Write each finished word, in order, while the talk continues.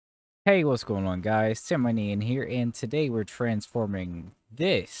Hey, what's going on, guys? Ian here, and today we're transforming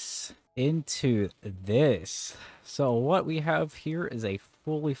this into this. So what we have here is a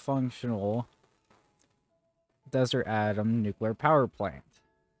fully functional desert atom nuclear power plant.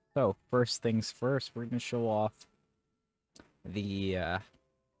 So first things first, we're going to show off the uh,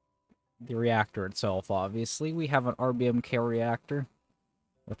 the reactor itself. Obviously, we have an RBMK reactor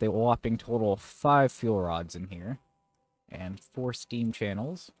with a whopping total of 5 fuel rods in here and 4 steam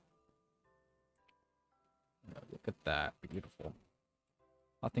channels. Look at that, beautiful.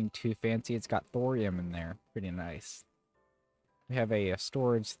 Nothing too fancy. It's got thorium in there. Pretty nice. We have a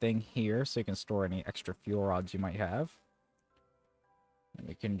storage thing here, so you can store any extra fuel rods you might have. And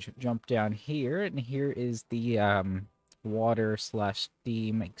we can jump down here, and here is the water slash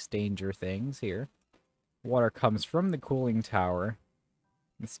steam exchanger things here. Water comes from the cooling tower.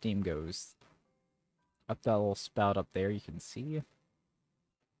 The steam goes up that little spout up there, you can see.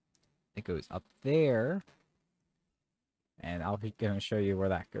 It goes up there. And I'll be going to show you where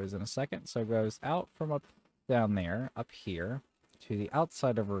that goes in a second. So it goes out from up down there, up here, to the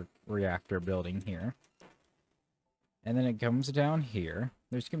outside of a reactor building here. And then it comes down here.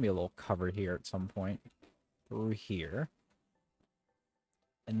 There's going to be a little cover here at some point. Through here.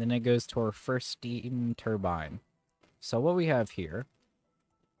 And then it goes to our first steam turbine. So what we have here,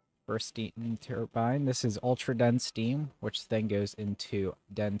 first steam turbine, this is ultra dense steam, which then goes into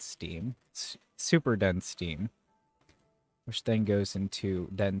dense steam, super dense steam, which then goes into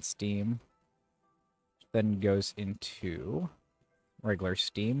dense steam, which then goes into regular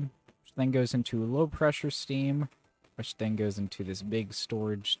steam, which then goes into low pressure steam, which then goes into this big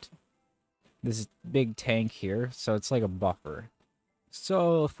storage, this big tank here. So it's like a buffer.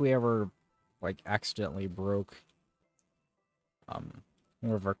 So if we ever like accidentally broke one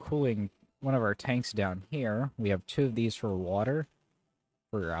of our tanks down here, we have 2 of these for water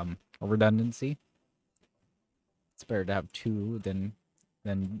for redundancy. It's better to have 2 than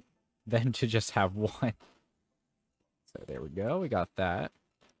to just have 1. So there we go. We got that.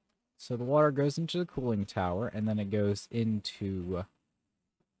 So the water goes into the cooling tower, and then it goes into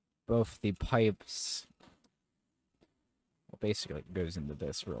both the pipes. Well, basically it goes into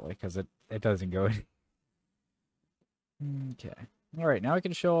this, really, because it doesn't go in. Okay. Alright, now we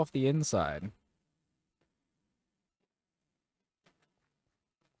can show off the inside.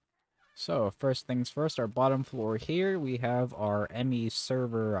 So, first things first, our bottom floor here, we have our ME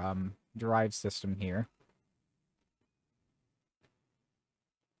server drive system here.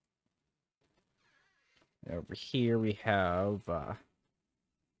 Over here we have our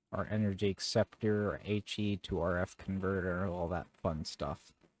energy acceptor, HE to RF converter, all that fun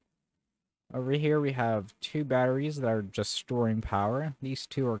stuff. Over here we have 2 batteries that are just storing power. These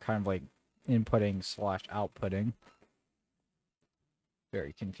 2 are kind of like inputting slash outputting.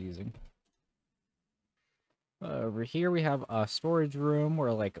 Very confusing. Over here we have a storage room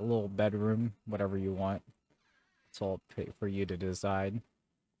or like a little bedroom, whatever you want. It's all for you to decide.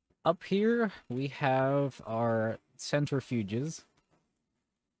 Up here we have our centrifuges,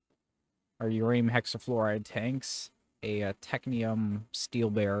 our uranium hexafluoride tanks, a technetium steel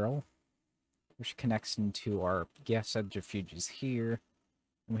barrel, which connects into our gas centrifuges here.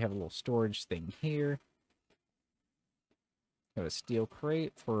 And we have a little storage thing here. Got a steel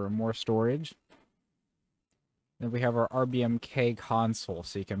crate for more storage. Then we have our RBMK console,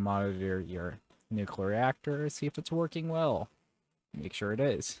 so you can monitor your nuclear reactor, see if it's working well. Make sure it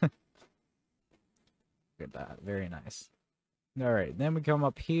is. Look at that, very nice. Alright, then we come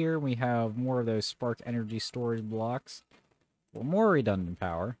up here, we have more of those spark energy storage blocks. For more redundant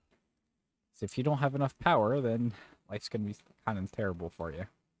power. So if you don't have enough power, then life's going to be kind of terrible for you.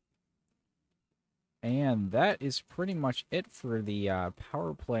 And that is pretty much it for the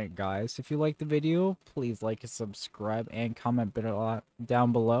power plant, guys. If you liked the video, please like and subscribe and comment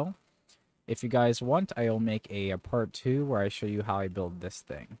down below. If you guys want, I will make a part 2 where I show you how I build this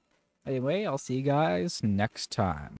thing. Anyway, I'll see you guys next time.